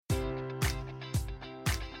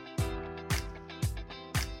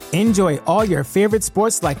Enjoy all your favorite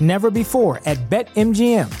sports like never before at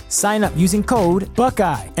BetMGM. Sign up using code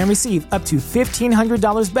Buckeye and receive up to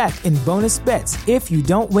 $1,500 back in bonus bets if you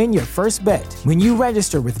don't win your first bet. When you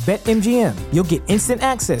register with BetMGM, you'll get instant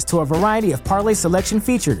access to a variety of parlay selection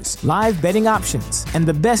features, live betting options, and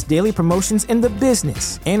the best daily promotions in the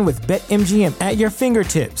business. And with BetMGM at your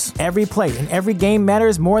fingertips, every play and every game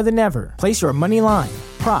matters more than ever. Place your money line,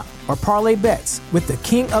 prop, or parlay bets with the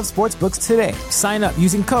king of sportsbooks today. Sign up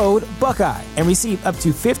using code Buckeye and receive up to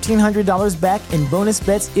 $1,500 back in bonus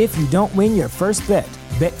bets if you don't win your first bet.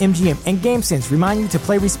 BetMGM and GameSense remind you to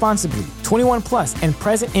play responsibly. 21 plus and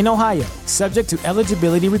present in Ohio, subject to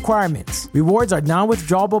eligibility requirements. Rewards are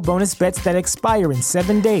non-withdrawable bonus bets that expire in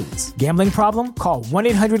 7 days. Gambling problem? Call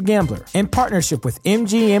 1-800-GAMBLER. In partnership with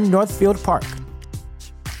MGM Northfield Park.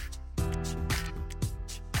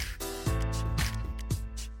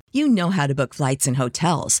 You know how to book flights and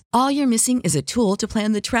hotels. All you're missing is a tool to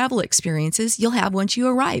plan the travel experiences you'll have once you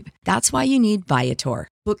arrive. That's why you need Viator.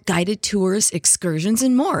 Book guided tours, excursions,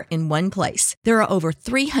 and more in one place. There are over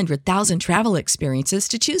 300,000 travel experiences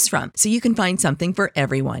to choose from, so you can find something for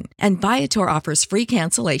everyone. And Viator offers free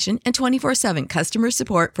cancellation and 24/7 customer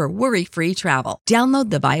support for worry-free travel.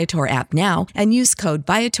 Download the Viator app now and use code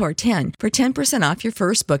Viator10 for 10% off your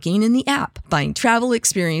first booking in the app. Find travel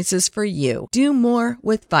experiences for you. Do more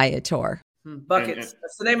with Viator. Buckets.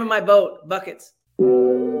 That's the name of my boat. Buckets.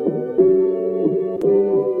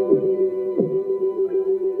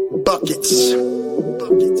 Buckets.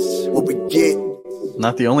 What we get.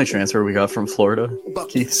 Not the only transfer we got from Florida.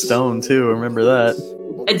 Buckets. Keith Stone, too. Remember that.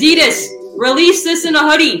 Adidas, release this in a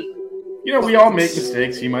hoodie. You know, we all make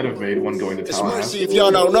mistakes. He might have made one going to Tallahassee. It's mercy if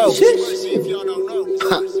y'all don't know.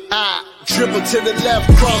 Dribble to the left,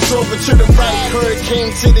 cross over to the right.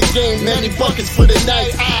 Hurricane to the game, many buckets for the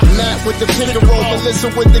night. Matt with the pick and roll, Melissa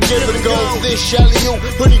with the give and go. This Shelly-U,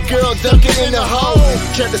 pretty girl dunking in the hole.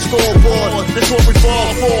 Check the scoreboard, this what we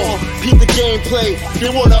fall for. Peep the gameplay, they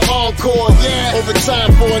want an encore. Yeah,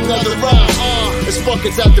 overtime for another round. It's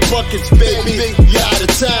buckets after buckets, baby. You out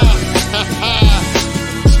of time.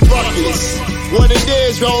 It's buckets. What it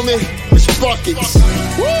is, homie, it's buckets.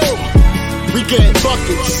 Woo! We getting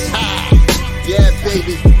buckets. Yeah,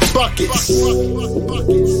 baby. Buckets.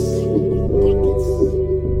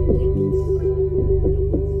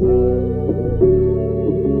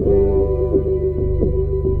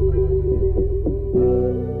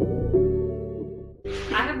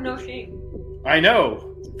 I have no shame. I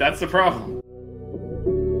know. That's the problem.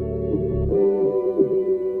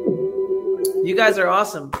 You guys are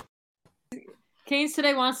awesome. Canes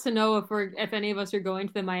today wants to know if any of us are going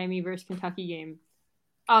to the Miami versus Kentucky game.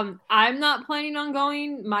 I'm not planning on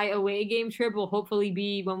going. My away game trip will hopefully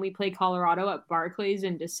be when we play Colorado at Barclays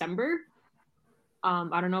in December.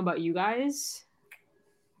 I don't know about you guys.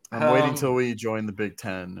 I'm waiting till we join the Big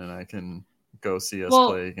Ten and I can go see us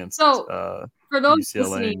play against for those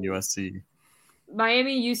UCLA and USC.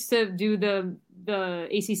 Miami used to do the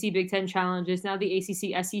ACC Big Ten Challenge. It's now the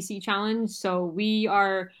ACC SEC Challenge. So we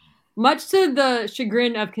are, much to the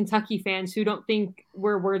chagrin of Kentucky fans who don't think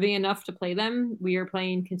we're worthy enough to play them, we are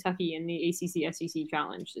playing Kentucky in the ACC SEC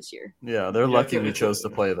Challenge this year. Yeah, they're lucky we chose to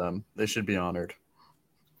play them. They should be honored.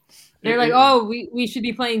 They're like, oh, we should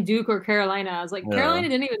be playing Duke or Carolina. I was like, yeah. Carolina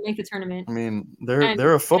didn't even make the tournament. I mean,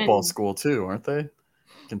 they're a football school too, aren't they?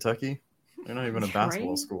 Kentucky? They're not even a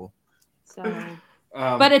basketball school. So,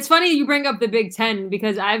 but it's funny you bring up the Big Ten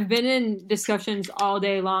because I've been in discussions all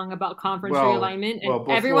day long about conference realignment, and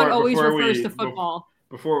everyone always refers to football.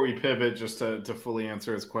 Before we pivot, just to fully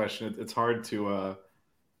answer his question, it's hard to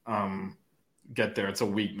get there. It's a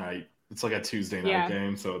weeknight. It's like a Tuesday night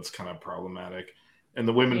game, so it's kind of problematic. And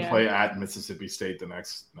the women play at Mississippi State the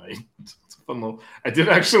next night. It's a fun little. I did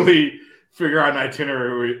actually figure out an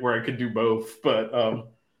itinerary where I could do both, but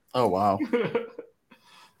oh wow.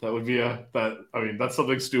 That would be that's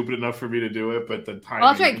something stupid enough for me to do it, but the time. Well,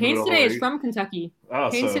 that's right. Canes today is from Kentucky.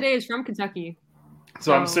 Canes today is from Kentucky.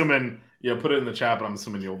 So I'm assuming, put it in the chat, but I'm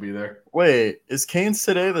assuming you'll be there. Wait, is Canes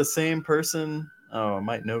today the same person? Oh, I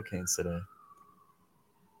might know Canes today.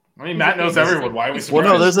 I mean, Matt knows everyone. Why are we surprised?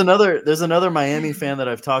 Well, no, there's another Miami fan that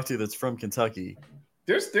I've talked to that's from Kentucky.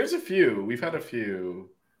 There's a few. We've had a few.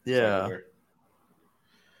 Yeah.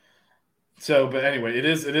 So, but anyway, it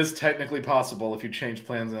is technically possible if you change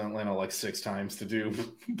plans in Atlanta like 6 times to do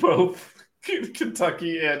both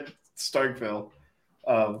Kentucky and Starkville,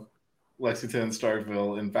 Lexington and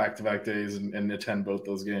Starkville in back-to-back days and attend both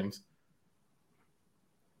those games.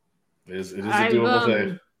 It is a doable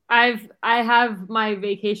thing. I have my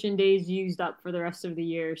vacation days used up for the rest of the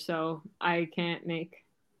year, so I can't make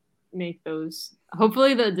those.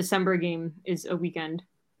 Hopefully the December game is a weekend.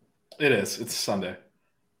 It is. It's Sunday.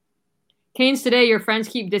 Canes today, your friends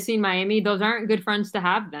keep dissing Miami. Those aren't good friends to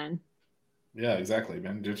have then. Yeah, exactly,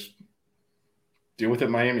 man. Just deal with it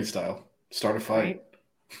Miami style. Start a fight.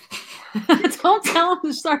 Right. Don't tell him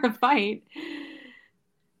to start a fight.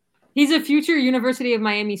 He's a future University of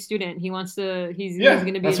Miami student. He wants to. He's going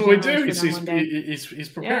to be. That's what we do. He's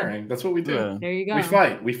preparing. Yeah. That's what we do. Yeah. There you go.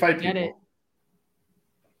 We fight people.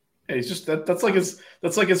 Yeah, he's just that's like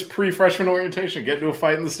his pre-freshman orientation. Get into a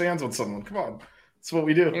fight in the stands with someone. Come on, that's what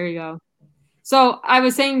we do. There you go. So I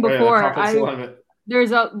was saying before,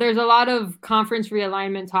 there's a lot of conference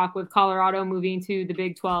realignment talk with Colorado moving to the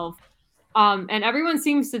Big 12. And everyone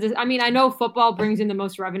seems to I know football brings in the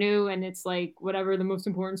most revenue and it's like whatever the most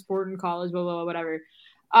important sport in college, blah, blah, blah, whatever.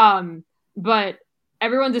 But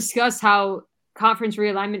everyone discussed how conference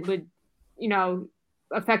realignment would,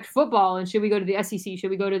 affect football, and should we go to the SEC? Should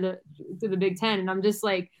we go to the Big Ten? And I'm just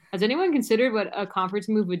like, has anyone considered what a conference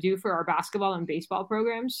move would do for our basketball and baseball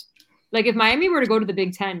programs? Like if Miami were to go to the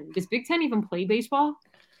Big Ten, does Big Ten even play baseball?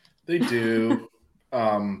 They do.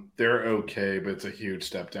 They're okay, but it's a huge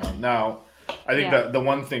step down. Now, I think that the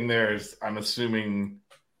one thing there is I'm assuming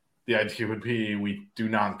the idea would be we do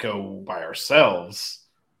not go by ourselves.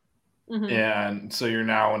 Mm-hmm. And so you're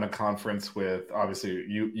now in a conference with obviously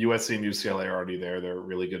USC and UCLA are already there. They're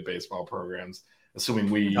really good baseball programs. Assuming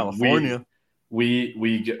we go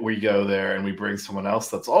there and we bring someone else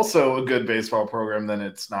that's also a good baseball program, then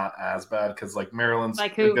it's not as bad because like Maryland's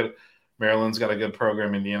got a good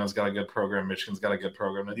program, Indiana's got a good program, Michigan's got a good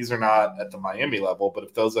program. And these are not at the Miami level, but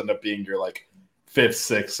if those end up being your like 5th,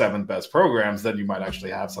 6th, 7th best programs, then you might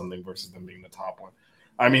actually have something versus them being the top one.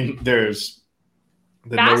 I mean, there's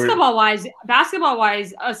basketball wise,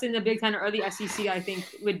 us in the Big Ten or the SEC, I think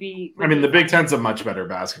would be. The Big Ten's a much better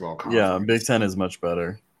basketball conference. Yeah, Big Ten is much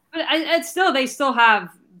better. But they still have,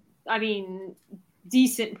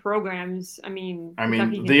 decent programs.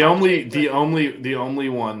 The only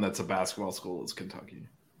one that's a basketball school is Kentucky.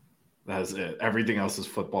 That's it. Everything else is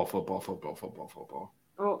football.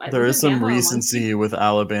 Well, there is some recency with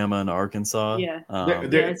Alabama and Arkansas. Yeah,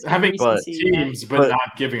 they're having teams, but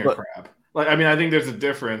not giving a crap. I think there's a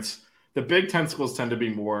difference. The Big Ten schools tend to be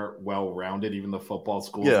more well-rounded, even the football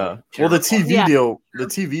schools. Yeah. Well, the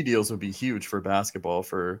TV deals would be huge for basketball.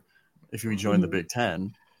 For if we join the Big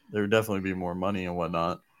Ten, there would definitely be more money and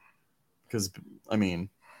whatnot. Because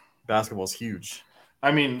basketball's huge.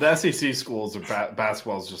 The SEC schools are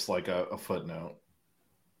basketball is just like a footnote.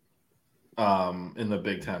 In the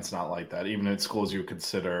Big Ten, it's not like that. Even in schools you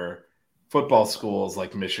consider football schools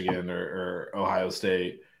like Michigan or Ohio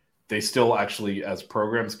State. They still actually, as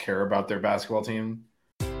programs, care about their basketball team.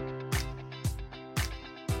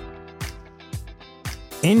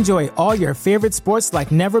 Enjoy all your favorite sports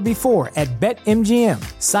like never before at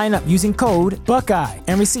BetMGM. Sign up using code Buckeye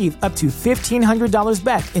and receive up to $1,500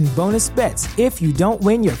 back in bonus bets if you don't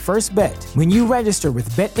win your first bet. When you register with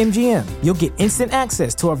BetMGM, you'll get instant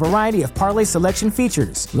access to a variety of parlay selection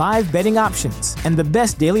features, live betting options, and the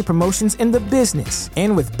best daily promotions in the business.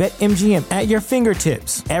 And with BetMGM at your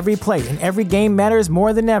fingertips, every play and every game matters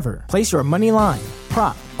more than ever. Place your money line,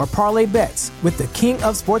 prop, or parlay bets with the king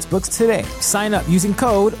of sportsbooks today. Sign up using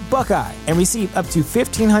code Buckeye and receive up to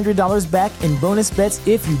 $1,500 back in bonus bets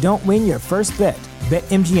if you don't win your first bet.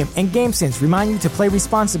 BetMGM and GameSense remind you to play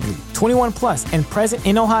responsibly. 21 plus and present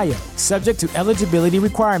in Ohio, subject to eligibility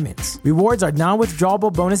requirements. Rewards are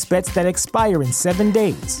non-withdrawable bonus bets that expire in 7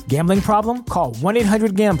 days. Gambling problem? Call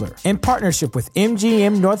 1-800-GAMBLER. In partnership with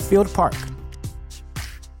MGM Northfield Park.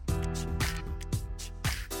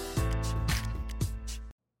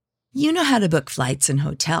 You know how to book flights and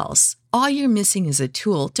hotels. All you're missing is a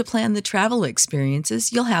tool to plan the travel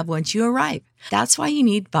experiences you'll have once you arrive. That's why you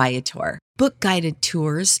need Viator. Book guided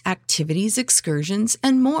tours, activities, excursions,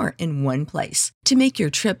 and more in one place to make your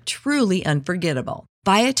trip truly unforgettable.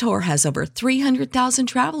 Viator has over 300,000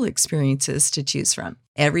 travel experiences to choose from.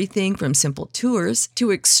 Everything from simple tours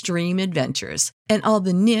to extreme adventures and all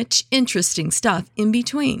the niche, interesting stuff in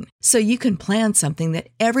between. So you can plan something that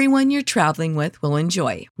everyone you're traveling with will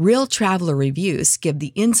enjoy. Real traveler reviews give the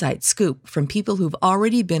inside scoop from people who've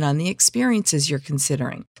already been on the experiences you're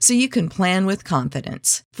considering. So you can plan with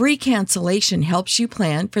confidence. Free cancellation helps you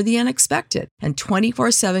plan for the unexpected. And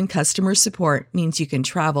 24/7 customer support means you can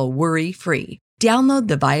travel worry-free. Download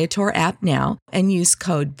the Viator app now and use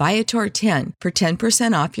code Viator10 for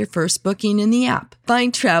 10% off your first booking in the app.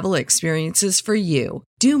 Find travel experiences for you.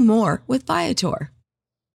 Do more with Viator.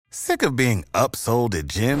 Sick of being upsold at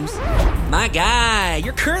gyms? My guy,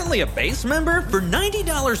 you're currently a base member? For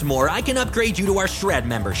 $90 more, I can upgrade you to our Shred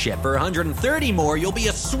membership. For $130 more, you'll be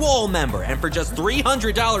a Swole member. And for just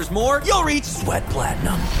 $300 more, you'll reach Sweat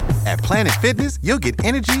Platinum. At Planet Fitness, you'll get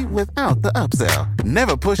energy without the upsell.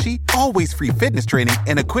 Never pushy, always free fitness training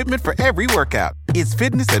and equipment for every workout. It's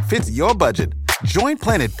fitness that fits your budget. Join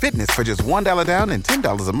Planet Fitness for just $1 down and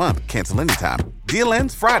 $10 a month. Cancel anytime. Deal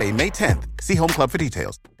ends Friday, May 10th. See Home Club for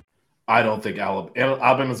details. I don't think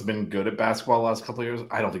Alabama's been good at basketball the last couple of years.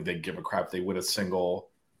 I don't think they'd give a crap if they win a single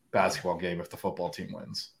basketball game if the football team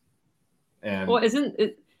wins. And well, isn't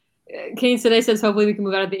it? Kane today says hopefully we can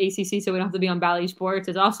move out of the ACC so we don't have to be on Bally Sports.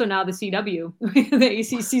 It's also now the CW. The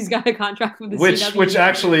ACC's got a contract with the CW, which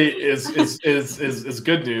actually is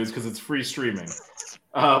good news because it's free streaming.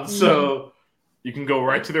 So you can go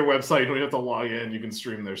right to their website. You don't have to log in. You can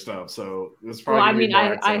stream their stuff. So it's probably.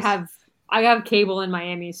 Well, I have cable in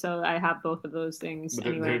Miami, so I have both of those things. But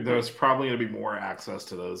anyway. There's probably going to be more access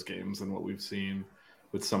to those games than what we've seen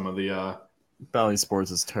with some of the. Bally Sports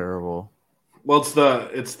is terrible. Well,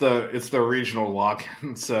 it's the regional lock,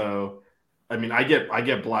 so I mean, I get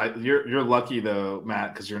You're lucky though,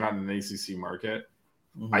 Matt, because you're not in an ACC market.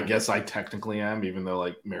 Mm-hmm. I guess I technically am, even though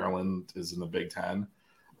like Maryland is in the Big Ten,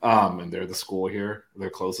 and they're the school here, their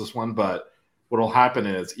closest one. But what'll happen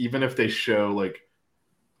is even if they show like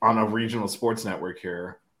on a regional sports network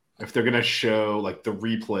here, if they're gonna show like the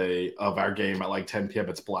replay of our game at like 10 p.m.,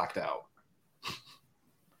 it's blacked out.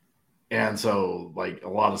 And so, like, a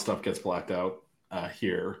lot of stuff gets blacked out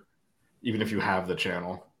here, even if you have the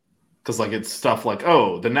channel. Because, like, it's stuff like,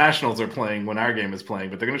 oh, the Nationals are playing when our game is playing,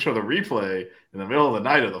 but they're going to show the replay in the middle of the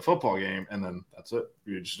night of the football game, and then that's it.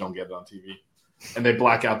 You just don't get it on TV. And they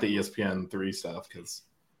black out the ESPN3 stuff because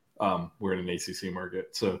we're in an ACC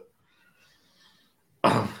market. So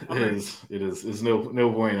it is no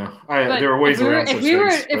bueno. There are ways around such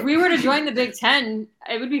things. If we were to join the Big Ten,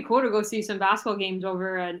 it would be cool to go see some basketball games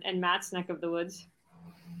over in Matt's neck of the woods.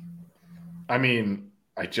 I mean,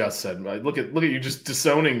 I just said, look at you just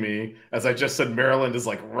disowning me as I just said Maryland is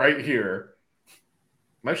like right here.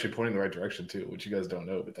 I'm actually pointing the right direction too, which you guys don't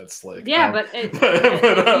know, but that's slick. Yeah, but it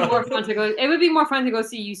would be more fun to go. It would be more fun to go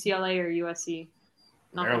see UCLA or USC.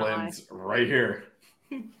 Maryland's right here.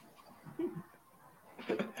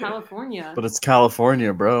 California. But it's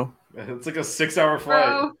California, bro. It's like a 6-hour flight.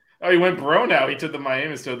 Bro. Oh, he went bro now. He took the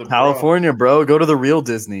Miami to the California, bro. Go to the real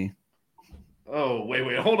Disney. Oh,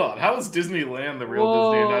 wait, hold on. How is Disneyland the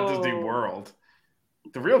real Disney and not Disney World?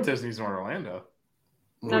 The real Disney's in Orlando.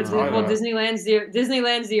 No, Disneyland's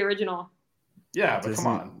the original. Yeah, but come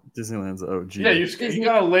on. Disneyland's the OG. Yeah, you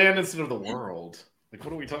got to land instead of the world. Like,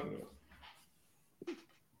 what are we talking about?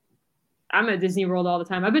 I'm at Disney World all the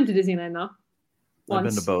time. I've been to Disneyland, though. I've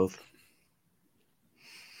been to both.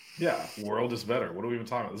 Yeah, world is better. What are we even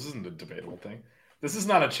talking about? This isn't a debatable thing. This is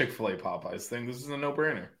not a Chick-fil-A Popeyes thing. This is a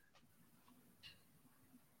no-brainer.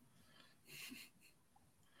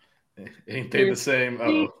 Ain't they the same?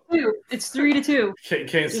 It's 3-2.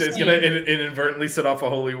 Kane State's going to inadvertently set off a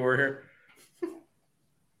holy war here.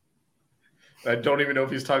 I don't even know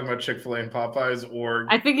if he's talking about Chick-fil-A and Popeyes or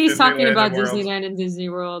I think he's talking about Disneyland and Disney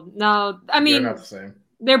World. No, I mean, they're not the same.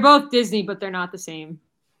 They're both Disney, but they're not the same.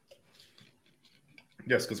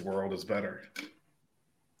 Yes, because World is better.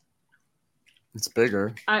 It's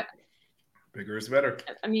bigger. Bigger is better.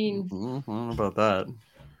 I mean, I don't know about that.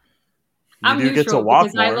 I'm neutral get to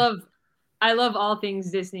walk because I love all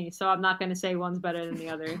things Disney, so I'm not going to say one's better than the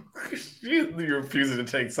other. You're refusing to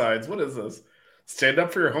take sides. What is this? Stand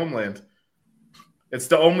up for your homeland. It's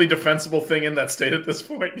the only defensible thing in that state at this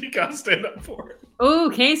point. You gotta stand up for it. Oh,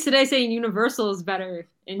 Kane's today saying Universal is better.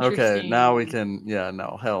 Okay, now we can. Yeah,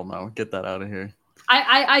 no, hell no, get that out of here.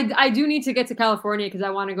 I do need to get to California because I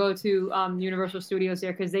want to go to Universal Studios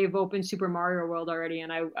there because they've opened Super Mario World already,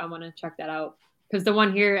 and I want to check that out. Because the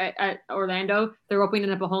one here at Orlando, they're opening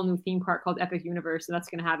up a whole new theme park called Epic Universe, and that's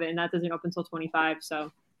gonna have it, and that doesn't open until 2025. So,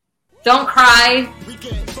 don't cry.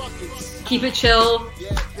 Keep it chill.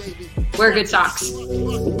 Wear good socks.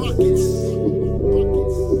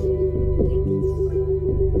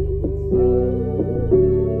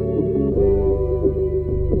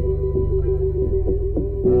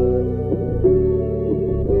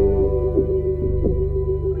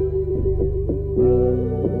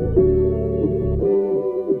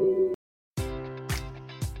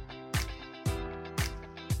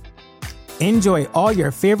 Enjoy all your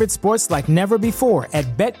favorite sports like never before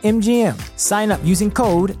at BetMGM. Sign up using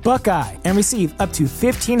code Buckeye and receive up to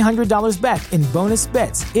 $1,500 back in bonus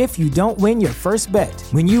bets if you don't win your first bet.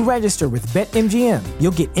 When you register with BetMGM,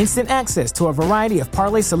 you'll get instant access to a variety of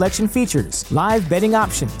parlay selection features, live betting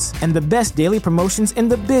options, and the best daily promotions in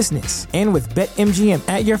the business. And with BetMGM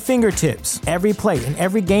at your fingertips, every play and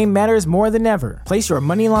every game matters more than ever. Place your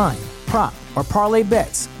money line, prop, or parlay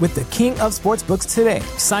bets with the king of sportsbooks today.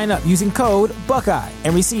 Sign up using code Buckeye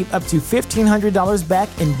and receive up to $1,500 back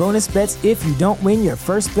in bonus bets if you don't win your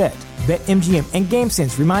first bet. BetMGM and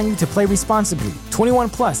GameSense remind you to play responsibly. 21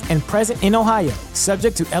 plus and present in Ohio,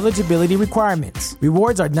 subject to eligibility requirements.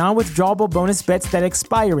 Rewards are non-withdrawable bonus bets that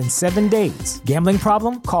expire in 7 days. Gambling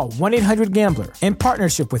problem? Call 1-800-GAMBLER. In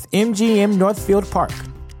partnership with MGM Northfield Park.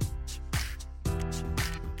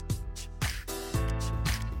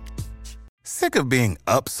 Sick of being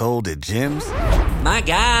upsold at gyms? My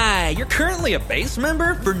guy, you're currently a base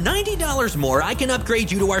member? For $90 more, I can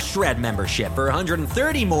upgrade you to our Shred membership. For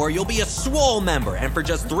 $130 more, you'll be a Swole member. And for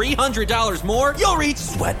just $300 more, you'll reach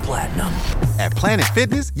Sweat Platinum. At Planet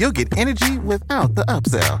Fitness, you'll get energy without the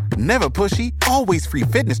upsell. Never pushy, always free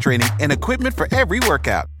fitness training and equipment for every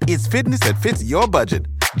workout. It's fitness that fits your budget.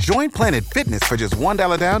 Join Planet Fitness for just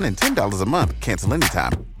 $1 down and $10 a month. Cancel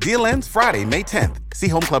anytime. Deal ends Friday, May 10th. See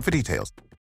Home Club for details.